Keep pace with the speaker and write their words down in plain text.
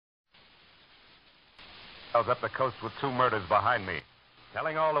I was up the coast with 2 murders behind me.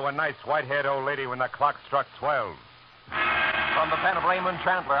 Telling all to a nice white-haired old lady when the clock struck 12. From the pen of Raymond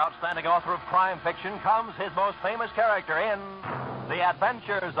Chandler, outstanding author of crime fiction, comes his most famous character in The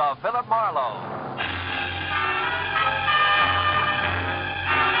Adventures of Philip Marlowe.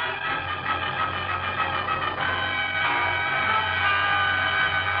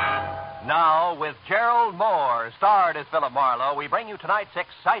 Now, with Gerald Moore, starred as Philip Marlowe, we bring you tonight's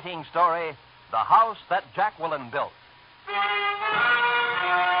exciting story, The House That Jacqueline Built.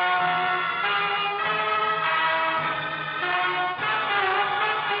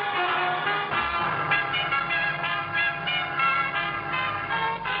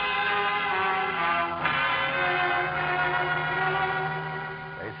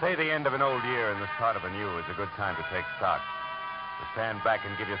 They say the end of an old year and the start of a new is a good time to take stock. To stand back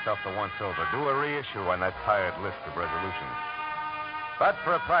and give yourself the once-over. Do a reissue on that tired list of resolutions. But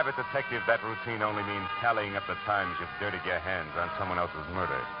for a private detective, that routine only means tallying up the times you've dirtied your hands on someone else's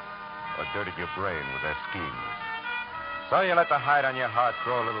murder or dirtied your brain with their schemes. So you let the hide on your heart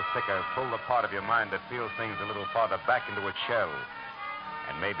grow a little thicker, pull the part of your mind that feels things a little farther back into its shell,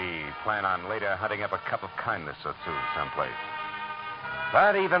 and maybe plan on later hunting up a cup of kindness or two someplace.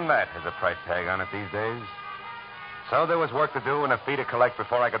 But even that has a price tag on it these days. So there was work to do and a fee to collect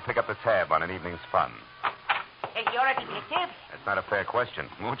before I could pick up the tab on an evening's fun. Hey, you're a detective? That's not a fair question.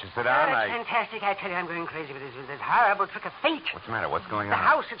 Won't you sit Oh, down? that's fantastic. I tell you, I'm going crazy with this horrible trick of fate. What's the matter? What's going The on?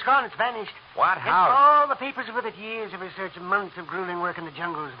 house, it's gone. It's vanished. What And house? all the papers with it, years of research, months of grueling work in the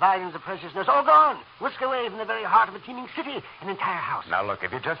jungles, volumes of precious notes, all gone. Whisked away from the very heart of a teeming city, an entire house. Now, look,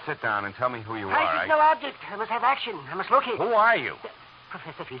 if you just sit down and tell me who you Price are, is no object. I must have action. I must locate. Who are you?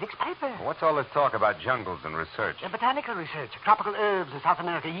 Professor Felix Piper. What's all this talk about jungles and research? Botanical research, tropical herbs in South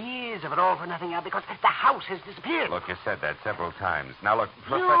America, years of it all for nothing now because the house has disappeared. Look, you said that several times. Now, look,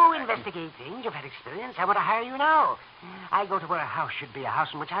 Professor... You investigate things. You've had experience. I want to hire you now. I go to where a house should be, a house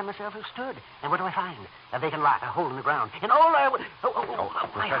in which I myself have stood. And what do I find? A vacant lot, a hole in the ground. And all I... my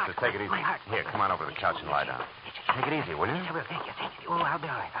Professor, heart. take it easy. My heart. Here, come on over to the couch and lie down. Take it easy, will you? I will. Thank you. Oh, I'll be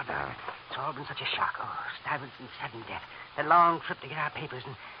all right. It's all been such a shock. Oh, Stuyvesant's sudden death. The long trip to get our papers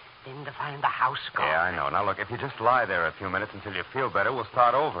and then to find the house gone. Yeah, I know. Now, look, if you just lie there a few minutes until you feel better, we'll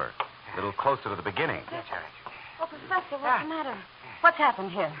start over. A little closer to the beginning. That's all right. Oh, Professor, what's the matter? What's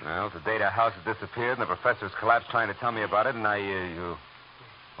happened here? Well, today the house has disappeared, and the professor's collapsed trying to tell me about it, and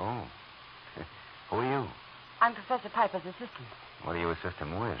Oh. Who are you? I'm Professor Piper's assistant. What do you assist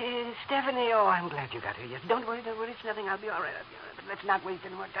him with? Stephanie, I'm glad you got here. Yes, don't worry. It's nothing. I'll be all right. But let's not waste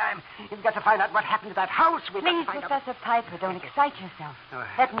any more time. You've got to find out what happened to that house. Please, Professor Piper, don't excite yourself.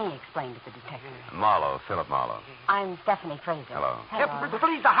 Let me explain to the detective. Marlowe, Philip Marlowe. I'm Stephanie Fraser. Hello.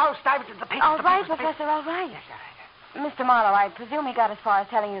 Please, the house, Stuyvesant, the papers. All right, Professor, all right. Yes, all right. Mr. Marlowe, I presume he got as far as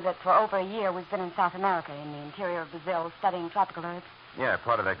telling you that for over a year we've been in South America, in the interior of Brazil, studying tropical herbs. Yeah,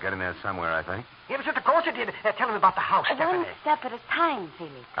 part of that got in there somewhere, I think. Yes, of course it did. Tell him about the house, Stephanie. One step at a time,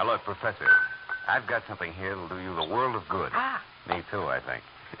 Felix. Now, look, Professor, I've got something here that'll do you the world of good. Ah. Me, too, I think.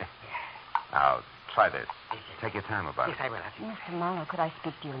 Now, try this. Take your time about Yes, it. I will. Mr. Marlowe, could I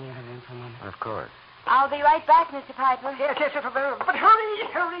speak to you in the other room for a moment? Of course. I'll be right back, Mr. Piper. Yes, but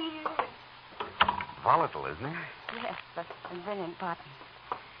hurry. Volatile, isn't he? Yes, but a brilliant partner.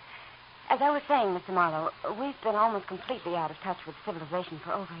 As I was saying, Mr. Marlowe, we've been almost completely out of touch with civilization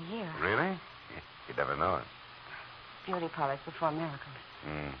for over a year. Really? You'd never know it. Beauty parlors before miracles.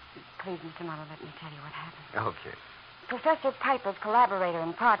 Mm. Please, Mr. Marlowe, let me tell you what happened. Okay. Professor Piper's collaborator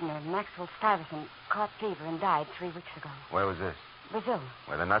and partner, Maxwell Stuyvesant, caught fever and died 3 weeks ago. Where was this? Brazil.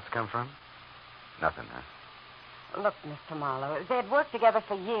 Where the nuts come from? Nothing, huh? Look, Mr. Marlowe, they had worked together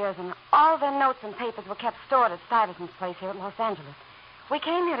for years, and all their notes and papers were kept stored at Stuyvesant's place here in Los Angeles. We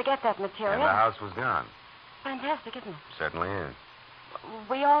came here to get that material. And the house was gone. Fantastic, isn't it? Certainly is.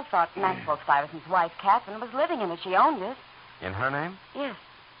 We all thought Maxwell Stuyvesant's wife, Catherine, was living in it. She owned it. In her name? Yes.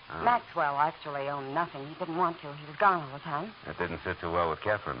 Oh. Maxwell actually owned nothing. He didn't want to. He was gone all the time. That didn't sit too well with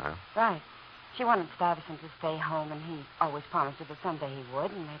Catherine, huh? Right. She wanted Stuyvesant to stay home, and he always promised her that someday he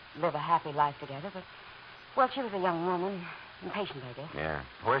would, and they'd live a happy life together. But, well, she was a young woman, impatient, I guess. Yeah.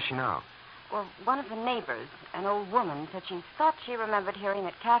 Where's she now? Well, one of the neighbors, an old woman, said she thought she remembered hearing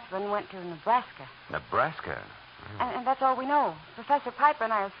that Catherine went to Nebraska. Nebraska? And that's all we know. Professor Piper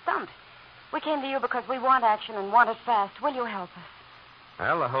and I are stumped. We came to you because we want action and want it fast. Will you help us?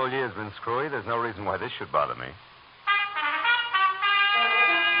 Well, the whole year's been screwy. There's no reason why this should bother me.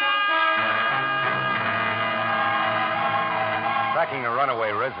 Tracking a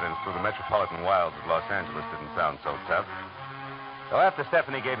runaway residence through the metropolitan wilds of Los Angeles didn't sound so tough. So after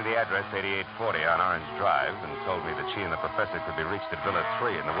Stephanie gave me the address, 8840 on Orange Drive, and told me that she and the professor could be reached at Villa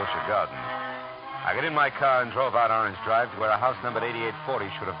 3 in the Wilshire Gardens, I got in my car and drove out Orange Drive to where a house numbered 8840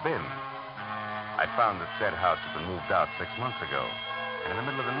 should have been. I found that said house had been moved out 6 months ago. And in the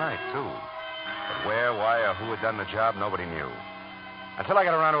middle of the night, too. But where, why, or who had done the job, nobody knew. Until I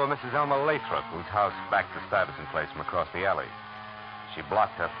got around to a Mrs. Elma Lathrop, whose house backed the Stuyvesant place from across the alley. She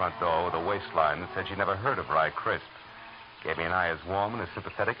blocked her front door with a waistline that said she'd never heard of Rye Crisp. Gave me an eye as warm and as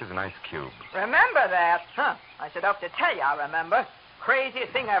sympathetic as an ice cube. Remember that? Huh. I should have to tell you I remember.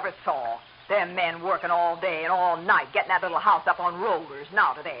 Craziest thing I ever saw. Them men working all day and all night, getting that little house up on rollers and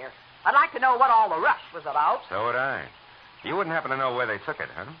out of there. I'd like to know what all the rush was about. So would I. You wouldn't happen to know where they took it,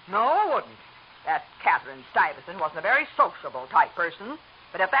 huh? No, I wouldn't. That Catherine Stuyvesant wasn't a very sociable type person.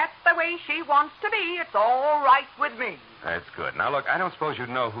 But if that's the way she wants to be, it's all right with me. That's good. Now, look, I don't suppose you'd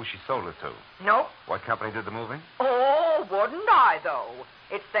know who she sold it to. Nope. What company did the moving? Oh, wouldn't I, though?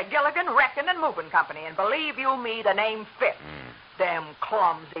 It's the Gilligan Wrecking and Moving Company, and believe you me, the name fits. Them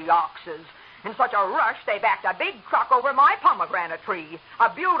clumsy oxes. In such a rush, they backed a big truck over my pomegranate tree.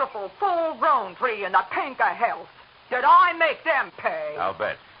 A beautiful, full-grown tree in the pink of health. Did I make them pay? I'll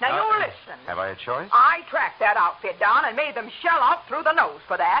bet. Now, you listen. Have I a choice? I tracked that outfit down and made them shell out through the nose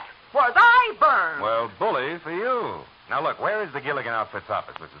for that. Was I burned? Well, bully for you. Now, look, where is the Gilligan Outfit's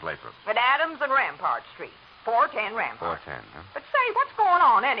office, Mrs. Lathrop? At Adams and Rampart Street. 410 Rampart. 410, huh? But say, what's going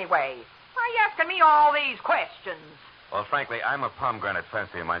on anyway? Why are you asking me all these questions? Well, frankly, I'm a pomegranate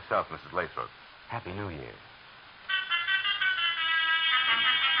fancier myself, Mrs. Lathrop. Happy New Year.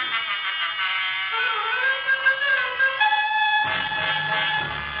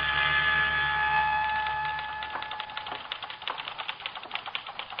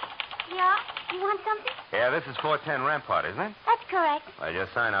 Yeah? You want something? Yeah, this is 410 Rampart, isn't it? That's correct. Well, your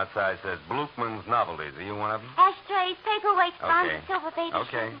sign outside says Blukman's Novelties. Are you one of them? Ashtrays, paperweights, bronze, Okay. silver baby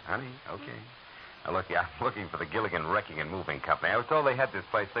Okay, shoes. honey, okay. Now, look, I'm looking for the Gilligan Wrecking and Moving Company. I was told they had this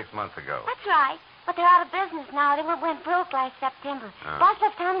place 6 months ago. That's right. But they're out of business now. They went broke last September. Oh. Boss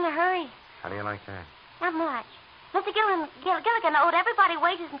left town in a hurry. How do you like that? Not much. Mr. Gilligan owed everybody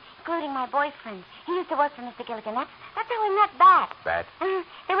wages, including my boyfriend. He used to work for Mr. Gilligan. That's how we met Bat. Bat?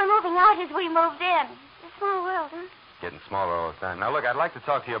 They were moving out as we moved in. It's a small world, huh? Getting smaller all the time. Now, look, I'd like to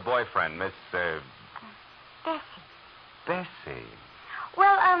talk to your boyfriend, Miss, Bessie. Bessie.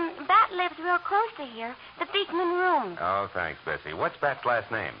 Well, Bat lives real close to here. The Beekman Room. Oh, thanks, Bessie. What's Bat's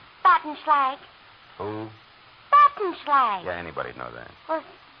last name? Battenschlag. Who? Battenschlag. Yeah, anybody'd know that. Well,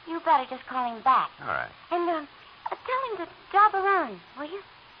 you better just call him Bat. All right. And, tell him to drop around, will you?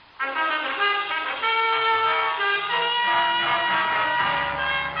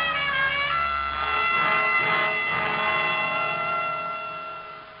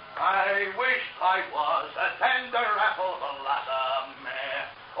 I wish I was a tender apple blossom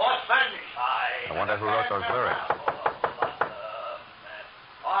or sunshine. I wonder who wrote those lyrics.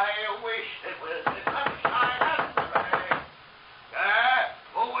 I wish it was the sunshine and the rain.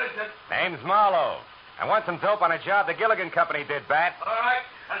 Who is it? Name's Marlowe. I want some dope on a job the Gilligan Company did, Bat. All right,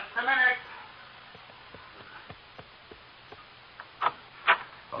 just a minute.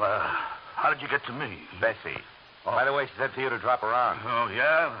 Well, how did you get to me? Bessie. Oh. By the way, she said for you to drop around. Oh,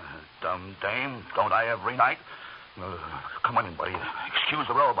 yeah? Dumb dame. Don't I every night? Come on in, buddy. Excuse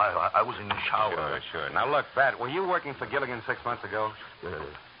the robe. I was in the shower. Sure. Now, look, Bat, were you working for Gilligan 6 months ago?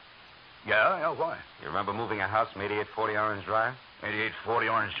 Yeah, why? You remember moving a house from 8840 Orange Drive? 8840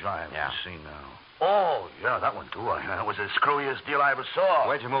 Orange Drive. Yeah. Let's see now. Oh, yeah, that one, too. That was the screwiest deal I ever saw.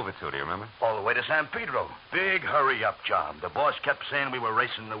 Where'd you move it to, do you remember? All the way to San Pedro. Big hurry-up job. The boss kept saying we were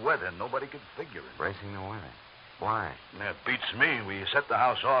racing the weather. Nobody could figure it. Racing the weather. Why? That beats me. We set the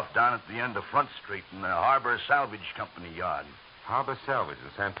house off down at the end of Front Street in the Harbor Salvage Company yard. Harbor Salvage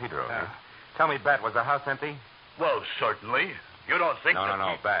in San Pedro. Yeah. Huh? Tell me, Bat, was the house empty? Well, certainly. You don't think No,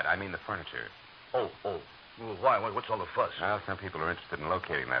 that... Bat. I mean the furniture. Oh. Well, why? What's all the fuss? Well, some people are interested in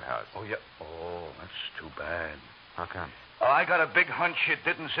locating that house. Oh, yeah. Oh, that's too bad. How come? I got a big hunch it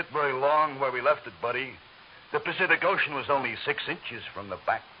didn't sit very long where we left it, buddy. The Pacific Ocean was only 6 inches from the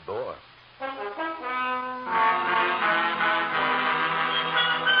back door.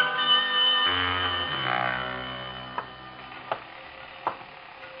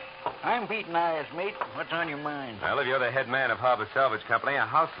 I'm beating eyes, mate. What's on your mind? Well, if you're the head man of Harbor Salvage Company, a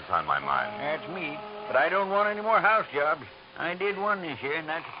house is on my mind. That's me. But I don't want any more house jobs. I did one this year, and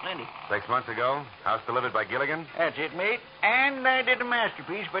that's plenty. 6 months ago, house delivered by Gilligan? That's it, mate. And I did a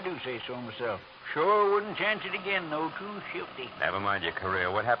masterpiece, if I do say so myself. Sure wouldn't chance it again, though. Too shifty. Never mind your career.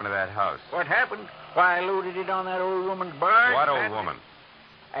 What happened to that house? What happened? Why, I loaded it on that old woman's barge. What old woman?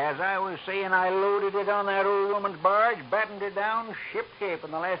 As I was saying, I loaded it on that old woman's barge, battened her down, ship shape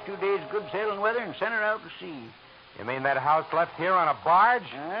in the last 2 days' good sailing weather, and sent her out to sea. You mean that house left here on a barge?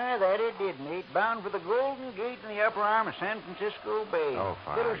 That it did, mate. Bound for the Golden Gate in the upper arm of San Francisco Bay. Oh,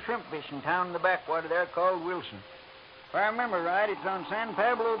 fine. Little shrimp fishing town in the backwater there called Wilson. If I remember right, it's on San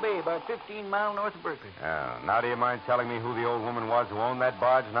Pablo Bay, about 15 miles north of Berkeley. Yeah. Now, do you mind telling me who the old woman was who owned that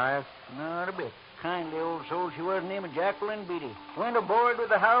barge, Nias? Not a bit. Kindly old soul she was, named Jacqueline Beatty. Went aboard with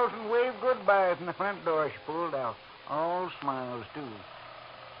the house and waved goodbye from the front door. She pulled out. All smiles, too.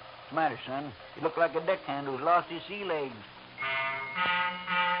 What's the matter, son? You look like a deckhand who's lost his sea legs.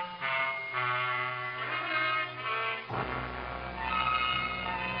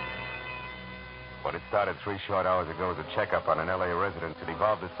 What had started 3 short hours ago as a checkup on an L.A. resident had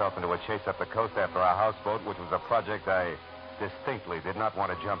evolved itself into a chase up the coast after a houseboat, which was a project I distinctly did not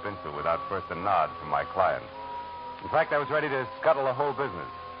want to jump into without first a nod from my client. In fact, I was ready to scuttle the whole business.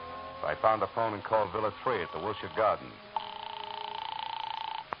 So I found the phone and called Villa 3 at the Wilshire Gardens.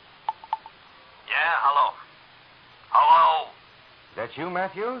 Yeah, hello. Hello? Is that you,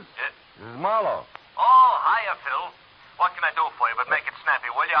 Matthews? Yeah. This is Marlowe. Oh, hiya, Phil. What can I do for you? But make it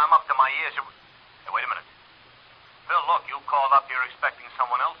snappy, will you? I'm up to my ears. Hey, wait a minute. Phil, look, you called up here expecting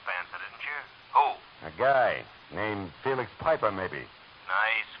someone else to answer, didn't you? Who? A guy named Felix Piper, maybe.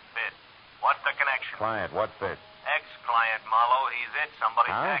 Nice fit. What's the connection? Client, what fit? Ex-client, Marlowe. He's it. Somebody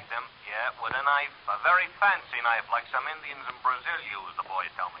Huh? tagged him. Yeah, with a knife. A very fancy knife, like some Indians in Brazil use, the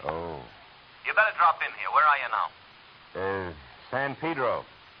boys tell me. Oh. You better drop in here. Where are you now? San Pedro.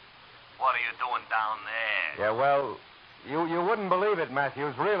 What are you doing down there? Yeah, well, you wouldn't believe it,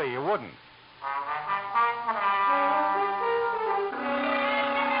 Matthews. Really, you wouldn't.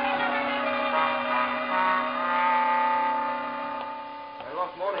 Hey,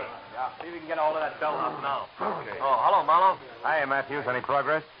 look, Mooney. Yeah, see if we can get all of that bellhop now. Okay. Oh, hello, Marlowe. Hiya, Matthews. Any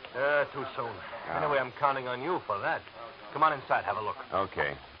progress? Too soon. Anyway, I'm counting on you for that. Come on inside, have a look.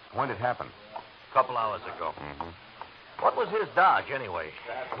 Okay. When did it happen? A couple hours ago. Mm-hmm. What was his dodge, anyway?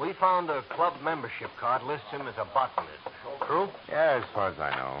 We found a club membership card lists him as a botanist. True? Yeah, as far as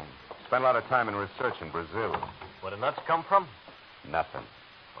I know. Spent a lot of time in research in Brazil. Where the nuts come from? Nothing.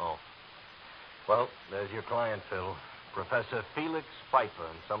 Oh. Well, there's your client, Phil. Professor Felix Piper,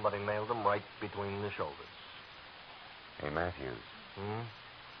 and somebody nailed him right between the shoulders. Hey, Matthews. Hmm?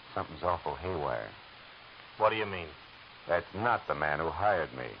 Something's awful haywire. What do you mean? That's not the man who hired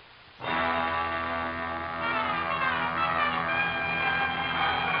me.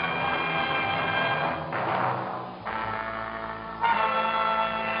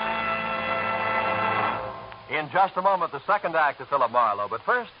 In just a moment, the second act of Philip Marlowe. But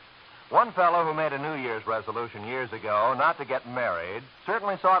first, one fellow who made a New Year's resolution years ago not to get married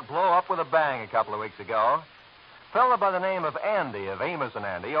certainly saw it blow up with a bang a couple of weeks ago. A fellow by the name of Andy, of Amos and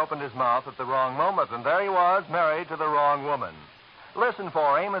Andy, opened his mouth at the wrong moment, and there he was, married to the wrong woman. Listen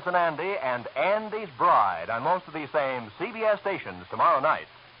for Amos and Andy and Andy's Bride on most of these same CBS stations tomorrow night.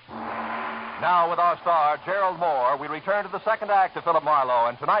 Now, with our star, Gerald Moore, we return to the second act of Philip Marlowe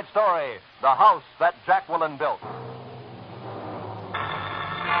and tonight's story, The House That Jacqueline Built.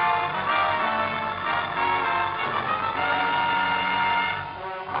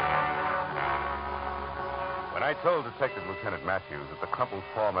 When I told Detective Lieutenant Matthews that the crumpled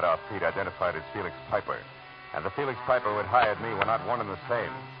form at our feet identified as Felix Piper, and the Felix Piper who had hired me were not one and the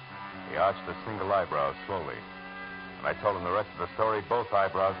same, he arched a single eyebrow slowly. When I told him the rest of the story, both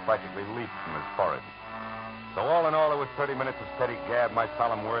eyebrows practically leaped from his forehead. So all in all, it was 30 minutes of steady gab, my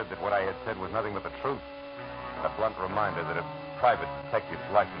solemn word that what I had said was nothing but the truth, and a blunt reminder that a private detective's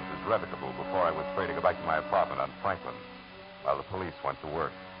license is revocable before I was free to go back to my apartment on Franklin, while the police went to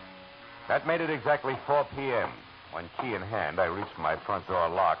work. That made it exactly 4 p.m., when, key in hand, I reached for my front door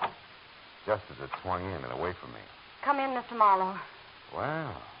lock, just as it swung in and away from me. Come in, Mr. Marlowe.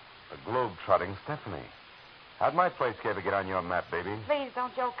 Wow, the globe-trotting Stephanie. How'd my place ever get on your map, baby? Please,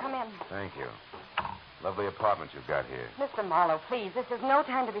 don't joke. Come in. Thank you. Lovely apartment you've got here. Mr. Marlowe, please. This is no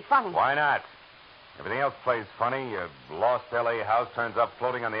time to be funny. Why not? Everything else plays funny. Your lost L.A. house turns up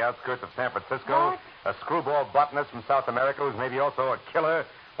floating on the outskirts of San Francisco. What? A screwball botanist from South America who's maybe also a killer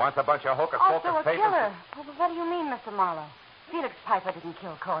wants a bunch of hocus-pocus Also a papers. killer. Well, what do you mean, Mr. Marlowe? Felix Piper didn't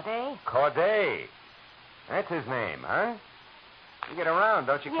kill Corday. Corday. That's his name, huh? You get around,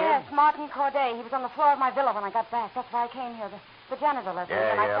 don't you, kid? Yes, Martin Corday. He was on the floor of my villa when I got back. That's why I came here. The janitor left me,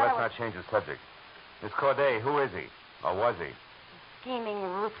 and I thought let's I was... not change the subject. Miss Corday, who is he? Or was he? Scheming,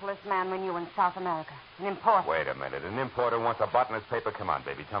 ruthless man we knew in South America. An importer. Wait a minute. An importer wants a botanist paper? Come on,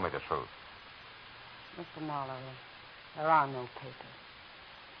 baby. Tell me the truth. Mr. Marlowe, there are no papers.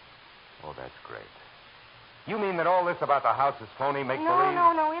 Oh, that's great. You mean that all this about the house is phony, make-believe?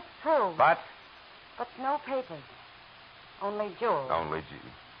 No, it's true. But? But no papers. Only jewels. Only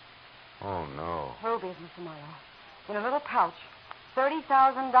Oh, no. Rubies, Mr. Marlowe. in a little pouch.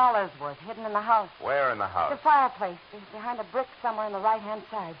 $30,000 worth hidden in the house. Where in the house? The fireplace, behind a brick somewhere on the right-hand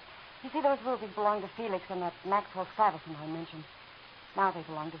side. You see, those rubies belong to Felix and that Maxwell Stuyvesant I mentioned. Now they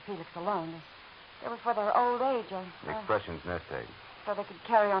belong to Felix alone. They were for their old age. The expression's nest egg. So they could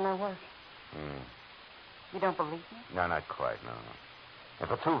carry on their work. Hmm. You don't believe me? No, not quite, no. And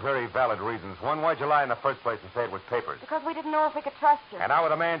for two very valid reasons. One, why'd you lie in the first place and say it was papers? Because we didn't know if we could trust you. And now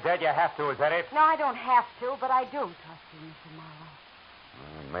with a man dead, you have to, is that it? No, I don't have to, but I do trust you, Mr. Marlowe.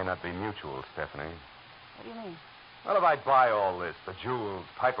 It may not be mutual, Stephanie. What do you mean? Well, if I buy all this, the jewels,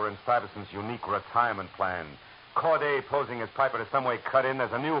 Piper and Stuyvesant's unique retirement plan, Corday posing as Piper to some way cut in,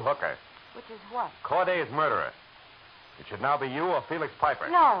 there's a new hooker. Which is what? Corday's murderer. It should now be you or Felix Piper.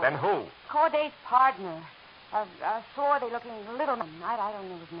 No. Then who? Corday's partner. A swarthy-looking little man. I don't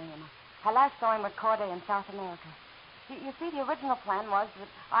know his name. I last saw him with Corday in South America. You see, the original plan was that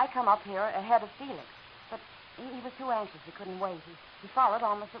I come up here ahead of Felix. But he was too anxious. He couldn't wait. He followed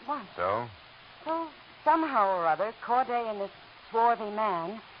almost at once. So? So, somehow or other, Corday and this swarthy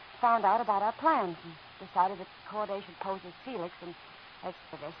man found out about our plans and decided that Corday should pose as Felix and as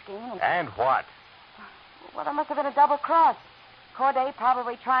for their scheme. And what? Well, there must have been a double cross. Corday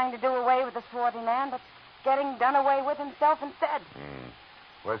probably trying to do away with the swarthy man, but getting done away with himself instead.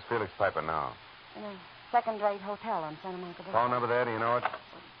 Where's Felix Piper now? In a second-rate hotel on Santa Monica Boulevard. Phone number there, do you know it?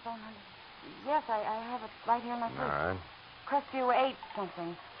 Phone number? Yes, I have it right here in my purse. All right. Crestview 8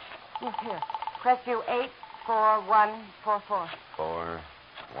 something. Yes, here. Crestview 84144.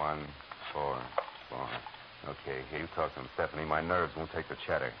 4144. Okay, here, you talk to him, Stephanie. My nerves won't take the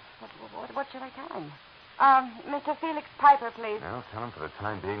chatter. What should I tell him? Mr. Felix Piper, please. Well, tell him for the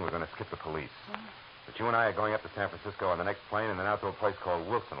time being we're going to skip the police. But you and I are going up to San Francisco on the next plane and then out to a place called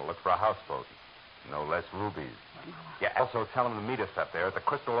Wilson to look for a houseboat. No less rubies. Yeah, also tell him to meet us up there at the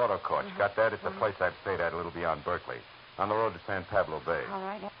Crystal Auto Court. You got that? It's a place I've stayed at a little beyond Berkeley. On the road to San Pablo Bay. All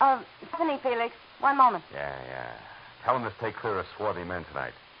right. Stephanie, Felix. One moment. Yeah. Tell him to stay clear of swarthy men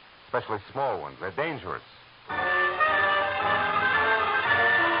tonight. Especially small ones. They're dangerous.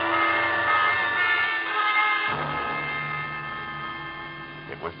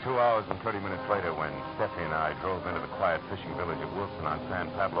 It was 2 hours and 30 minutes later when Stephanie and I drove into the quiet fishing village of Wilson on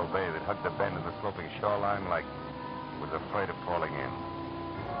San Pablo Bay that hugged the bend in the sloping shoreline like it was afraid of falling in.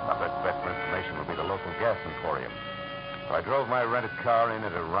 Our best bet for information would be the local gas emporium. So I drove my rented car in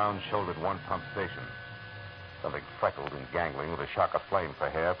at a round-shouldered one-pump station. Something freckled and gangling with a shock of flame for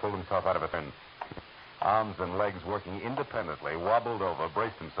hair pulled himself out of it and arms and legs working independently, wobbled over,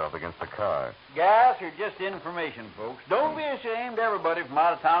 braced himself against the car. Gas or just information, folks. Don't be ashamed. Everybody from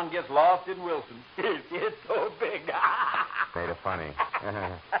out of town gets lost in Wilson. It's so big. Made it funny.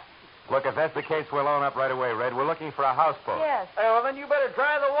 Look, if that's the case, we'll own up right away, Red. We're looking for a houseboat. Yes. Well, then you better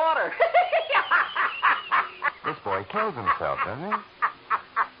try the water. This boy kills himself, doesn't he?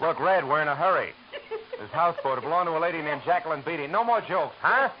 Look, Red, we're in a hurry. This houseboat belonged to a lady named Jacqueline Beatty. No more jokes,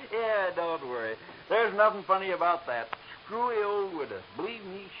 huh? Yeah, don't worry. There's nothing funny about that. Screwy old widow. Believe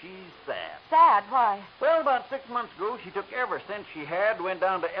me, she's sad. Sad? Why? Well, about 6 months ago, she took every cent she had, went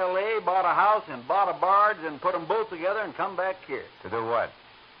down to L.A., bought a house and bought a barge, and put them both together and come back here. To do what?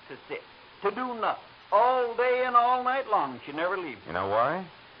 To sit. To do nothing. All day and all night long. She never leaves. You know why?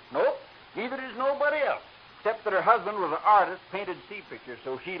 Nope. Neither does nobody else. Except that her husband was an artist, painted sea pictures,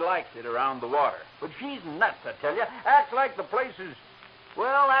 so she likes it around the water. But she's nuts, I tell you. Acts like the place is,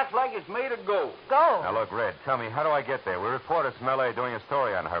 acts like it's made of gold. Gold? Now, look, Red, tell me, how do I get there? We're reporters from L.A. doing a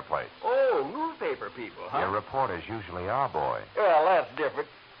story on her place. Oh, newspaper people, huh? Yeah, reporters usually are, boy. Well, that's different.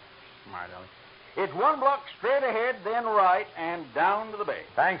 Smart, Ellie. It's 1 block straight ahead, then right, and down to the bay.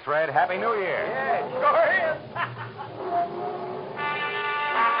 Thanks, Red. Happy New Year. Yeah, it sure is.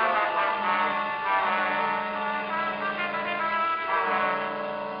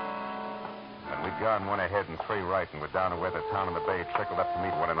 We'd gone 1 ahead and 3 right, and we're down to where the town and the bay trickled up to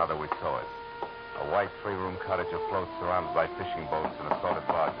meet one another. We saw it. A white 3-room cottage afloat surrounded by fishing boats and assorted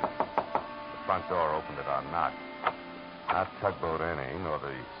barges. The front door opened at our knock. Not Tugboat Annie, nor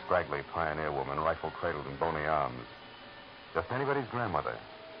the scraggly pioneer woman, rifle-cradled in bony arms. Just anybody's grandmother,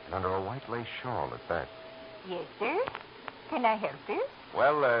 and under a white lace shawl at that. Yes, sir. Can I help you?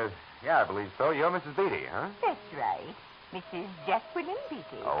 Well, yeah, I believe so. You're Mrs. Beatty, huh? That's right. Mrs. Jacqueline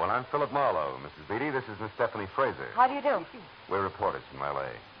Beatty. Oh, well, I'm Philip Marlowe, Mrs. Beatty. This is Miss Stephanie Fraser. How do you do? We're reporters from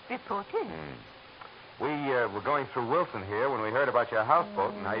L.A. Reporters? We were going through Wilson here when we heard about your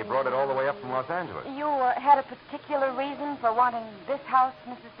houseboat and how you brought it all the way up from Los Angeles. You had a particular reason for wanting this house,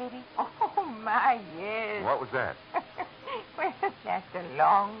 Mrs. Beatty? Oh, my, yes. What was that? Well, that's a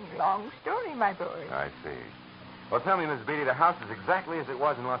long, long story, my boy. I see. Well, tell me, Miss Beatty, the house is exactly as it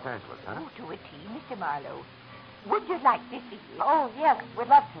was in Los Angeles, huh? Oh, to a T, Mr. Marlowe. Would you like to see it? Oh, yes, we'd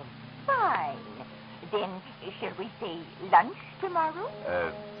love to. Fine. Then, shall we say lunch tomorrow?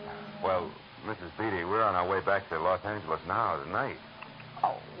 Well, Mrs. Beatty, we're on our way back to Los Angeles now tonight.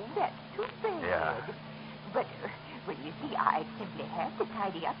 Oh, that's too bad. Yeah. But, well, you see, I simply have to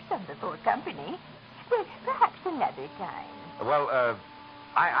tidy up some before company. Well, perhaps another time. Well,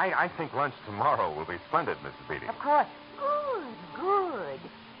 I think lunch tomorrow will be splendid, Mrs. Beatty. Of course. Good.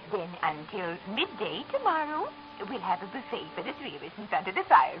 Then until midday tomorrow, we'll have a buffet for the three of us in front of the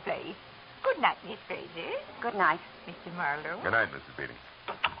fireplace. Good night, Miss Fraser. Good night. Mr. Marlowe. Good night, Mrs. Beatty.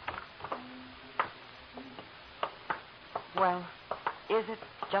 Well, is it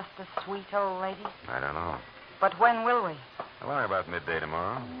just a sweet old lady? I don't know. But when will we? Well, only about midday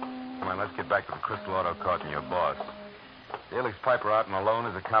tomorrow. Come on, let's get back to the Crystal Auto Court and your boss. Felix Piper out and alone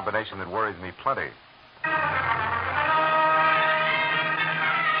is a combination that worries me plenty.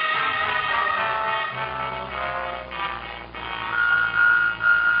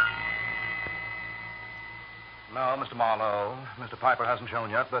 No, Mr. Marlowe. Mr. Piper hasn't shown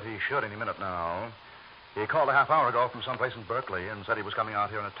yet, but he should any minute now. He called a half hour ago from someplace in Berkeley and said he was coming out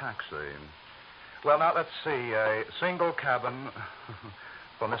here in a taxi. Well, now, let's see. A single cabin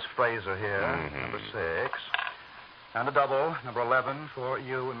for Miss Fraser here, number 6. And a double, number 11, for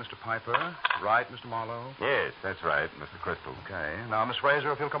you and Mr. Piper. Right, Mr. Marlowe? Yes, that's right, Mr. Crystal. Okay. Now, Miss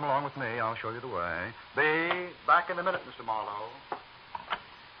Fraser, if you'll come along with me, I'll show you the way. Be back in a minute, Mr. Marlowe.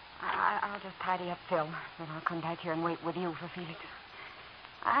 I'll just tidy up Phil. Then I'll come back here and wait with you for Felix.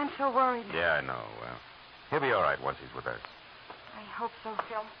 I'm so worried. Yeah, I know. He'll be all right once he's with us. I hope so,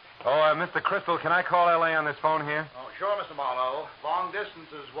 Phil. Oh, Mr. Crystal, can I call L.A. on this phone here? Oh, sure, Mr. Marlowe. Long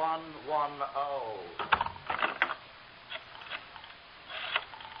distance is 110.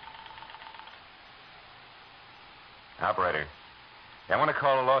 Operator. Yeah, I want to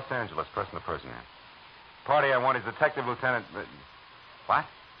call a Los Angeles person-to-person here. Party I want is Detective Lieutenant... What?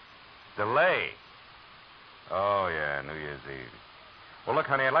 Delay. Oh, yeah, New Year's Eve. Well, look,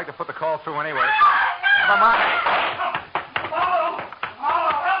 honey, I'd like to put the call through anyway. Never mind. Marlowe!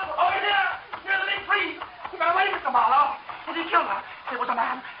 Oh, you're the big freeze. You got away, Mr. Marlowe. And he killed her. It was a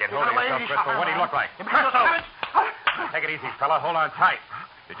man. Get hold of yourself, Crystal. What'd he look like? Take it easy, fella. Hold on tight.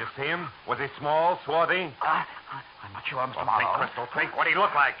 Did you see him? Was he small, swarthy? I'm not sure, Mr. Think, Marlowe. Crystal. Think. What'd he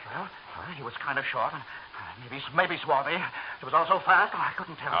look like? Well, he was kind of short. Maybe swarthy. It was all so fast, I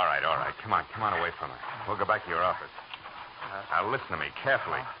couldn't tell. All right. Come on away from her. We'll go back to your office. Now, listen to me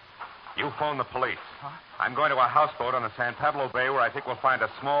carefully. You phone the police. I'm going to a houseboat on the San Pablo Bay where I think we'll find a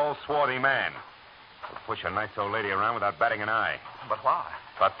small, swarthy man. We'll push a nice old lady around without batting an eye. But why?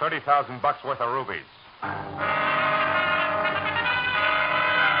 About $30,000 worth of rubies.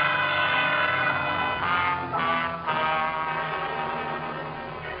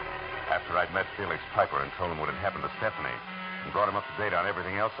 After I'd met Felix Piper and told him what had happened to Stephanie and brought him up to date on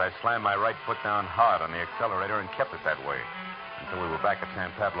everything else, I slammed my right foot down hard on the accelerator and kept it that way until we were back at San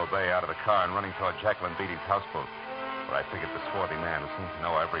Pablo Bay out of the car and running toward Jacqueline Beatty's houseboat, where I figured the swarthy man who seemed to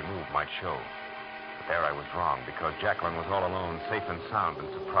know every move might show. But there I was wrong, because Jacqueline was all alone, safe and sound and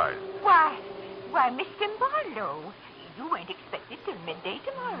surprised. Why, Mr. Marlowe, you weren't expected till midday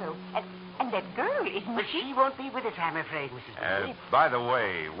tomorrow. And that girl, isn't But she won't be with us, I'm afraid, Mrs. Beatty. By the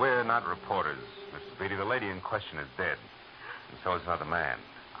way, we're not reporters, Mrs. Beatty. The lady in question is dead, and so is another man.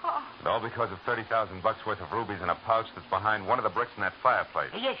 Oh. And all because of $30,000 worth of rubies in a pouch that's behind one of the bricks in that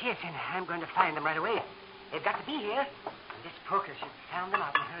fireplace. Yes, and I'm going to find them right away. They've got to be here. And this poker should sound them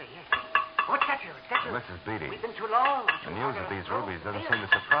out in a hurry, yes. What's that, Joe? Mrs. Beatty. We've been too long. The news of these rubies doesn't seem to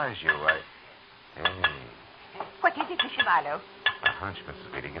surprise you. Hey. What is it, Mr. Marlowe? A hunch, Mrs.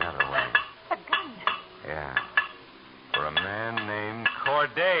 Beatty. Get out of the way. A gun. Yeah. For a man named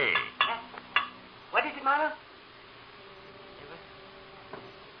Corday. What is it, Marlowe?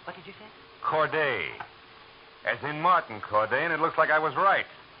 What did you say? Corday. As in Martin Corday, and it looks like I was right.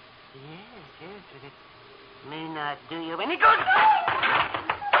 Yes, but it may not do you any good.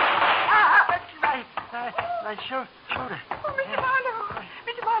 My shoulder. Oh, Mr.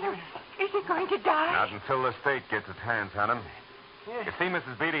 Marlowe, is he going to die? Not until the state gets its hands on him. Yes. You see,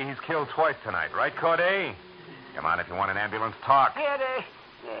 Mrs. Beatty, he's killed twice tonight, right, Corday? Come on, if you want an ambulance, talk. Yeah,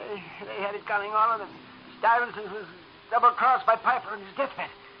 they had it coming on them. Stuyvesant was double-crossed by Piper on his deathbed.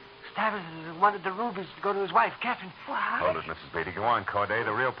 Stuyvesant wanted the rubies to go to his wife, Catherine. What? Hold it, Mrs. Beatty. Go on, Corday.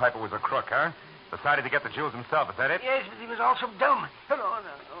 The real Piper was a crook, huh? Decided to get the jewels himself. Is that it? Yes, but he was also dumb. No.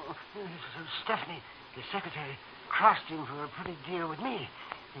 Stephanie, the secretary, crossed him for a pretty deal with me.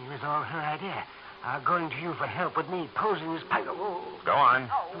 It was all her idea. Going to you for help with me, posing as Piper. Oh. Go on.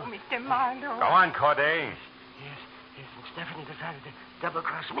 Oh, Mr. Marlowe. Go on, Corday. Yes, and Stephanie decided to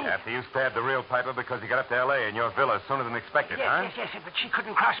double-cross me. After you stabbed the real Piper because he got up to L.A. in your villa sooner than expected, Yes, huh? yes, but she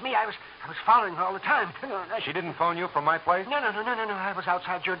couldn't cross me. I was following her all the time. She didn't phone you from my place? No. I was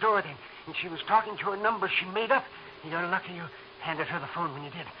outside your door then, and she was talking to a number she made up. You're lucky you handed her the phone when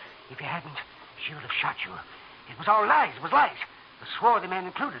you did. If you hadn't, she would have shot you. It was all lies. It was lies. The swarthy man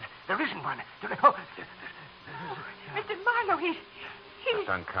included. There isn't one. Mr. Marlowe, he's... Just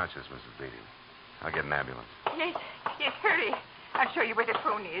unconscious, Mrs. Beatty. I'll get an ambulance. Yes, hurry. I'll show you where the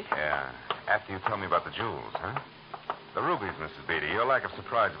phone is. Yeah. After you tell me about the jewels, huh? The rubies, Mrs. Beatty. Your lack of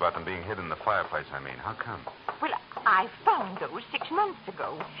surprise about them being hid in the fireplace, I mean. How come? Well, I found those 6 months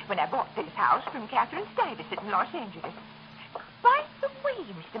ago when I bought this house from Catherine Stuyvesant in Los Angeles. By the way,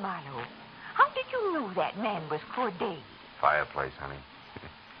 Mr. Marlowe, how did you know that man was Corday? Fireplace, honey.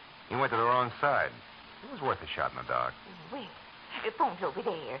 You went to the wrong side. It was worth a shot in the dark. Well, the phone's over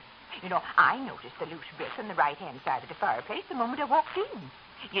there. You know, I noticed the loose bits on the right-hand side of the fireplace the moment I walked in.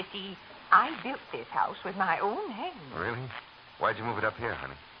 You see, I built this house with my own hands. Really? Why'd you move it up here,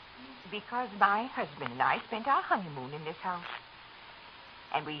 honey? Because my husband and I spent our honeymoon in this house.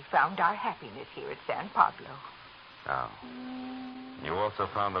 And we found our happiness here at San Pablo. Oh. You also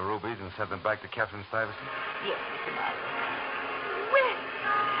found the rubies and sent them back to Catherine Stuyvesant? Yes, Mr. Marlowe. Well,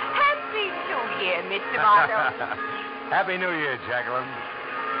 Happy New Year, Mr. Marlowe. Happy New Year, Jacqueline.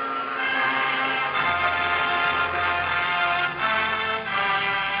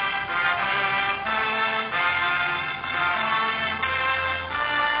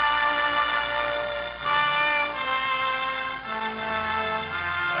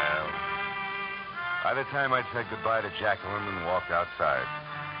 By the time I'd said goodbye to Jacqueline and walked outside,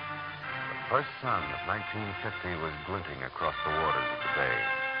 the first sun of 1950 was glinting across the waters of the bay.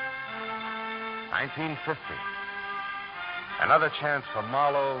 1950. Another chance for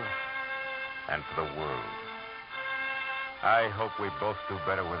Marlowe and for the world. I hope we both do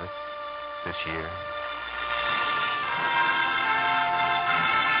better with it this year.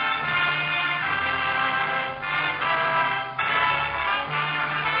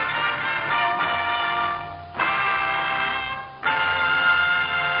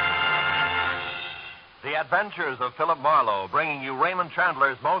 Adventures of Philip Marlowe, bringing you Raymond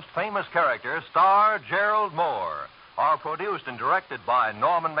Chandler's most famous character, star Gerald Moore, are produced and directed by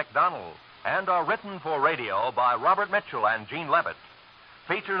Norman MacDonald and are written for radio by Robert Mitchell and Gene Levitt.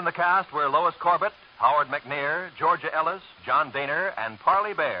 Featured in the cast were Lois Corbett, Howard McNear, Georgia Ellis, John Daner, and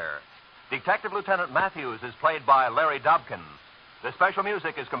Parley Bear. Detective Lieutenant Matthews is played by Larry Dobkin. The special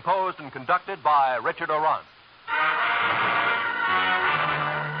music is composed and conducted by Richard Orant.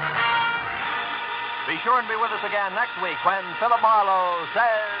 Be sure and be with us again next week when Philip Marlowe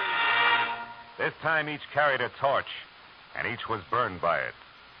says... This time each carried a torch, and each was burned by it.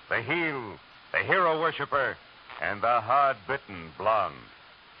 The heel, the hero worshiper, and the hard-bitten blonde.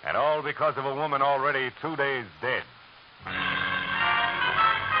 And all because of a woman already 2 days dead.